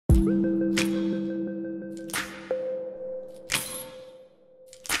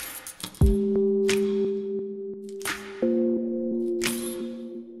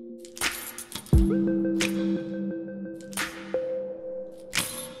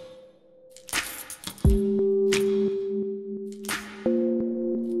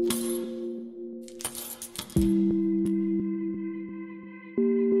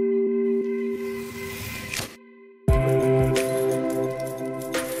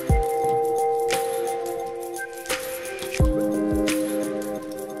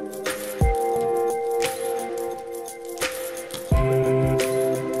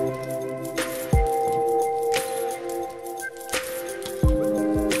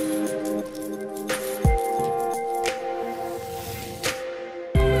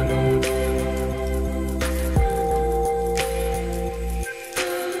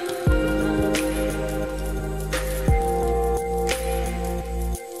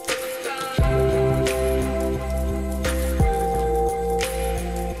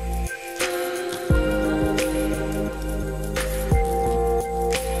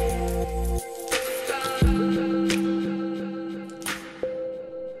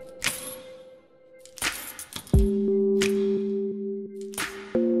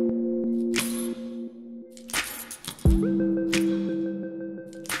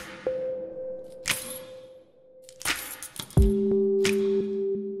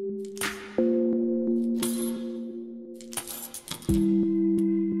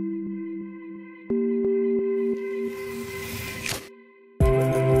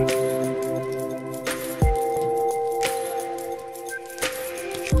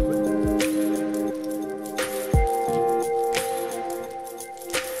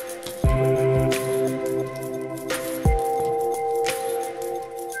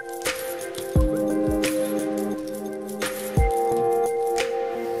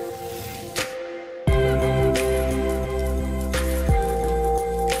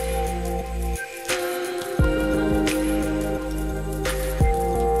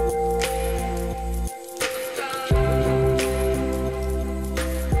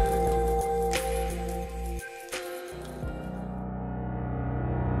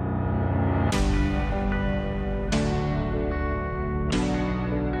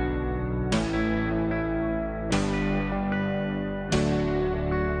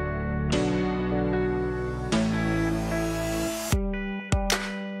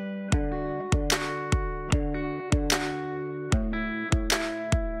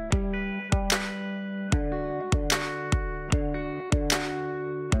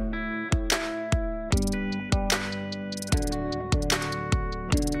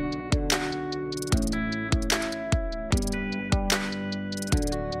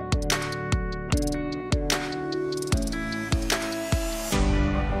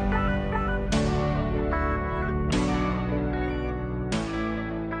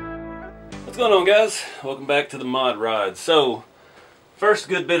going on, guys? Welcome back to the Mod Ride. So, first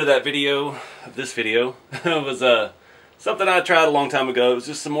good bit of that video, was something I tried a long time ago. It was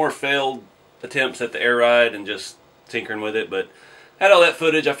just some more failed attempts at the air ride and just tinkering with it. But I had all that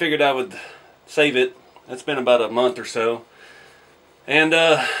footage. I figured I would save it. It's been about a month or so. And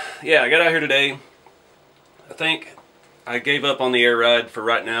yeah, I got out here today. I think I gave up on the air ride for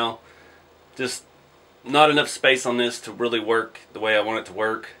right now. Just not enough space on this to really work the way I want it to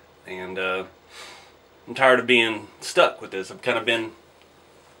work. And I'm tired of being stuck with this. I've kind of been,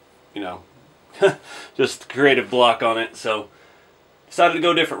 you know, just creative block on it. So decided to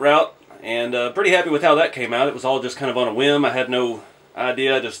go a different route, and pretty happy with how that came out. It was all just kind of on a whim. I had no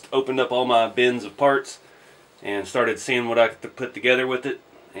idea. I just opened up all my bins of parts and started seeing what I could put together with it.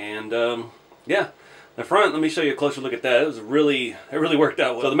 And yeah, the front, let me show you a closer look at that. It really worked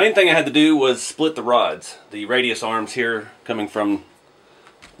out well. So the main thing I had to do was split the rods. The radius arms here coming from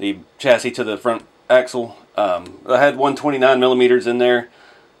the chassis to the front axle. I had 129 millimeters in there,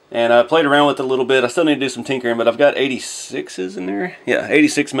 and I played around with it a little bit. I still need to do some tinkering, but I've got 86s in there. Yeah,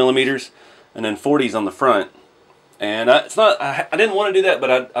 86 millimeters, and then 40s on the front. And I didn't want to do that,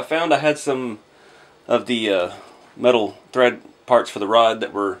 but I found I had some of the metal thread parts for the rod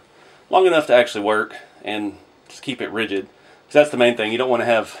that were long enough to actually work and just keep it rigid. Because that's the main thing. You don't want to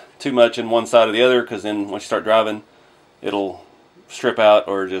have too much in one side or the other, because then once you start driving, it'll strip out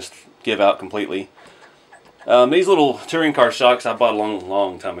or just give out completely. These little touring car shocks I bought a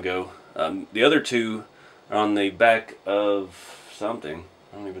long time ago. The other two are on the back of something.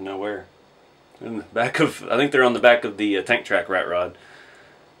 I don't even know where. In the back of, I think they're on the back of the tank track rat rod.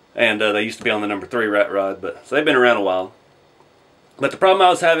 And they used to be on the number 3 rat rod, but so they've been around a while. But the problem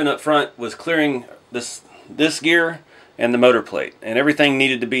I was having up front was clearing this gear and the motor plate. And everything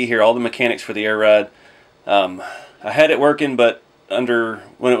needed to be here, all the mechanics for the air ride. I had it working, but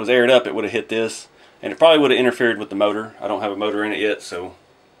when it was aired up, it would have hit this, and it probably would have interfered with the motor. I don't have a motor in it yet, so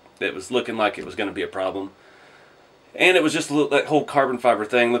it was looking like it was going to be a problem. And it was just that whole carbon fiber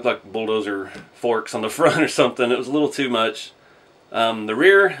thing looked like bulldozer forks on the front or something. It was a little too much. The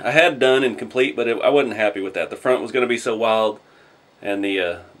rear I had done and complete, but I wasn't happy with that. The front was going to be so wild, and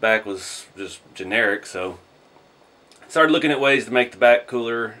the back was just generic. So I started looking at ways to make the back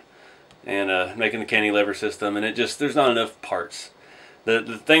cooler and making the cantilever system, and there's not enough parts.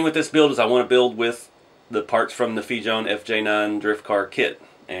 The thing with this build is I want to build with the parts from the Fijon FJ9 drift car kit,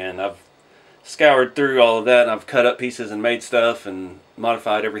 and I've scoured through all of that, and I've cut up pieces and made stuff and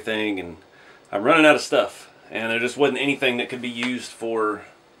modified everything, and I'm running out of stuff, and there just wasn't anything that could be used for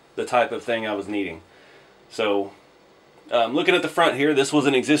the type of thing I was needing. So looking at the front here, this was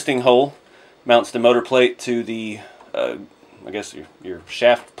an existing hole, mounts the motor plate to the I guess your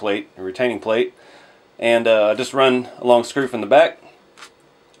shaft plate, your retaining plate, and I just run a long screw from the back,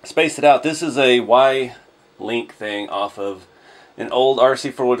 spaced it out. This is a Y-link thing off of an old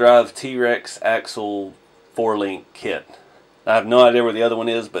RC 4-wheel drive T-Rex axle 4-link kit. I have no idea where the other one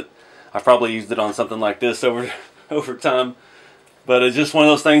is, but I've probably used it on something like this over time. But it's just one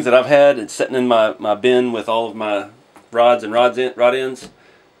of those things that I've had. It's sitting in my bin with all of my rods and rod ends,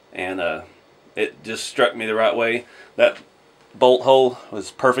 and it just struck me the right way. That bolt hole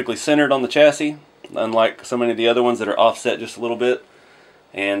was perfectly centered on the chassis, unlike so many of the other ones that are offset just a little bit.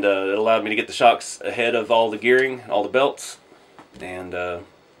 And it allowed me to get the shocks ahead of all the gearing, all the belts, and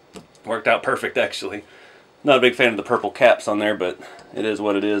worked out perfect, actually. Not a big fan of the purple caps on there, but it is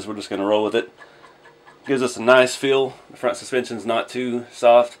what it is. We're just going to roll with it. Gives us a nice feel. The front suspension's not too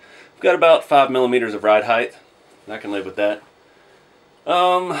soft. We've got about 5 millimeters of ride height. I can live with that.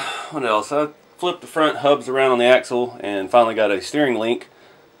 What else? I flipped the front hubs around on the axle and finally got a steering link.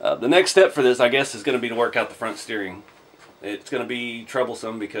 The next step for this, I guess, is going to be to work out the front steering. It's going to be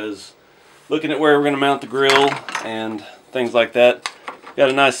troublesome because looking at where we're going to mount the grill and things like that, got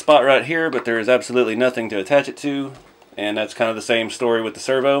a nice spot right here, but there is absolutely nothing to attach it to, and that's kind of the same story with the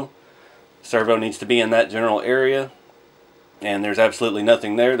servo. The servo needs to be in that general area, and there's absolutely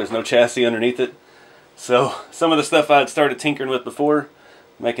nothing there. There's no chassis underneath it. So some of the stuff I had started tinkering with before,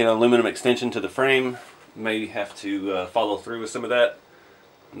 making an aluminum extension to the frame, may have to follow through with some of that.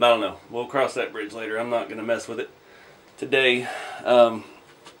 I don't know. We'll cross that bridge later. I'm not going to mess with it today.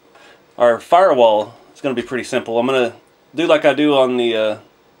 Our firewall is going to be pretty simple. I'm going to do like I do on the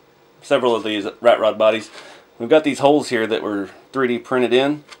several of these rat rod bodies. We've got these holes here that were 3D printed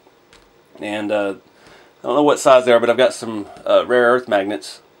in, and I don't know what size they are, but I've got some rare earth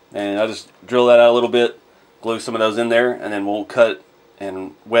magnets, and I just drill that out a little bit, glue some of those in there, and then we'll cut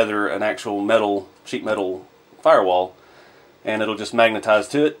and weather an actual sheet metal firewall, and it'll just magnetize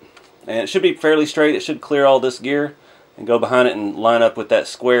to it, and it should be fairly straight. It should clear all this gear and go behind it and line up with that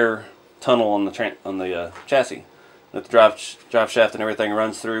square tunnel on the chassis that the drive shaft and everything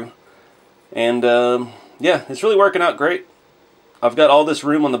runs through. And yeah, it's really working out great. I've got all this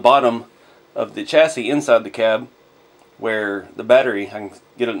room on the bottom of the chassis inside the cab where the battery, I can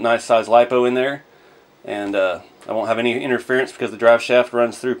get a nice size LiPo in there, and I won't have any interference because the drive shaft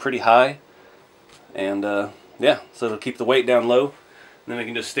runs through pretty high. And yeah, so it'll keep the weight down low, and then we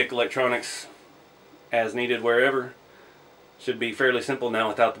can just stick electronics as needed wherever. Should be fairly simple now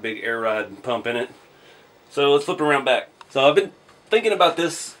without the big air ride pump in it. So let's flip it around back. So I've been thinking about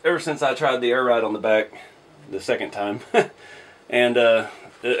this ever since I tried the air ride on the back the second time. And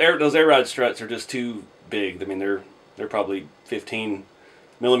those air ride struts are just too big. I mean, they're probably 15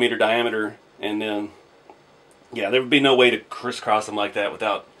 millimeter diameter, and yeah, there would be no way to crisscross them like that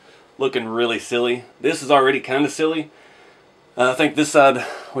without looking really silly. This is already kind of silly. I think this side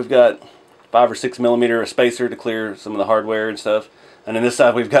we've got 5 or 6 millimeter of spacer to clear some of the hardware and stuff, and then this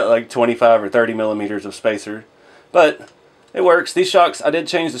side we've got like 25 or 30 millimeters of spacer. But it works. These shocks, I did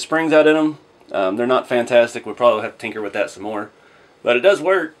change the springs out in them. They're not fantastic. We'll probably have to tinker with that some more, but it does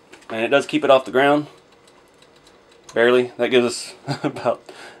work, and it does keep it off the ground. Barely. That gives us about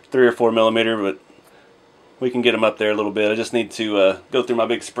 3 or 4 millimeter, but we can get them up there a little bit. I just need to go through my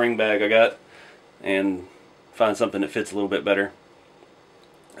big spring bag I got and find something that fits a little bit better.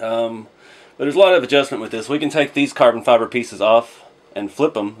 But there's a lot of adjustment with this. We can take these carbon fiber pieces off and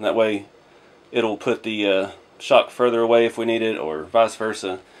flip them. That way it'll put the shock further away if we need it, or vice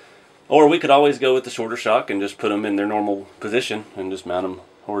versa. Or we could always go with the shorter shock and just put them in their normal position and just mount them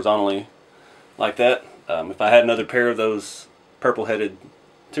horizontally like that. If I had another pair of those purple-headed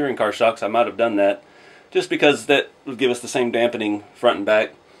touring car shocks, I might have done that, just because that would give us the same dampening front and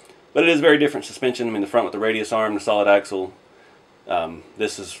back. But it is very different suspension. I mean, the front with the radius arm, the solid axle.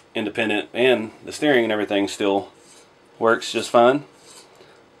 This is independent, and the steering and everything still works just fine.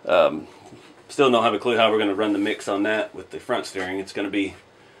 Still don't have a clue how we're going to run the mix on that with the front steering. It's going to be,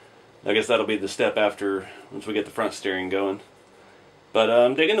 I guess that'll be the step after, once we get the front steering going. But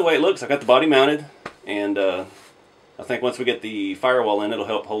I'm digging the way it looks. I got the body mounted, and I think once we get the firewall in, it'll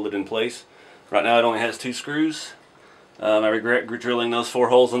help hold it in place. Right now it only has 2 screws. I regret drilling those 4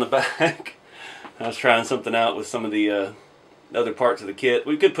 holes on the back. I was trying something out with some of the other parts of the kit.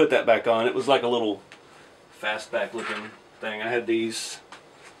 We could put that back on. It was like a little fastback looking thing. I had these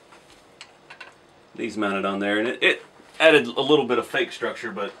mounted on there, and it added a little bit of fake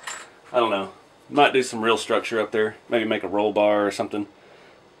structure, but I don't know. Might do some real structure up there. Maybe make a roll bar or something.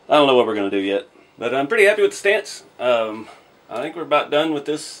 I don't know what we're going to do yet, but I'm pretty happy with the stance. I think we're about done with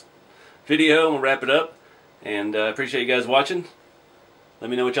this video, and we'll wrap it up. And I appreciate you guys watching. Let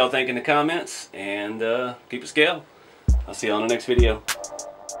me know what y'all think in the comments, and keep it scale. I'll see you on the next video.